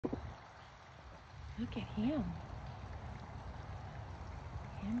Look at him.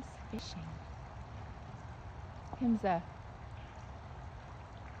 Him's fishing. Him's a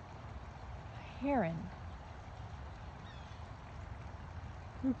heron.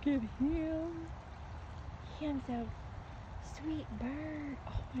 Look at him. Him's a sweet bird.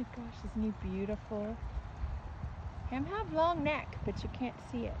 Oh my gosh, isn't he beautiful? Him have long neck, but you can't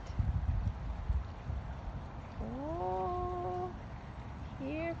see it. Oh,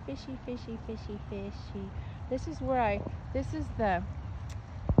 here, fishy, fishy, fishy, fishy. This is where I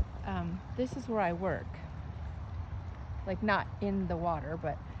work. Like not in the water,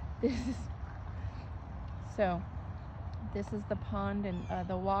 but this is the pond and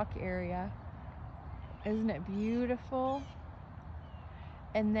the walk area. Isn't it beautiful?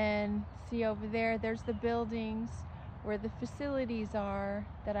 And then see over there, there's the buildings where the facilities are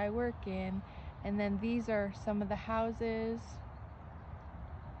that I work in. And then these are some of the houses,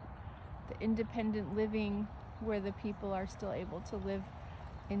 the independent living, where the people are still able to live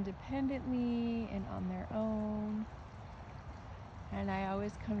independently and on their own. And I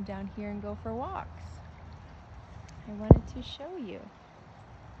always come down here and go for walks. I wanted to show you.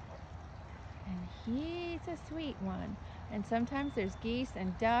 And he's a sweet one. And sometimes there's geese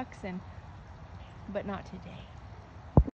and ducks, but not today.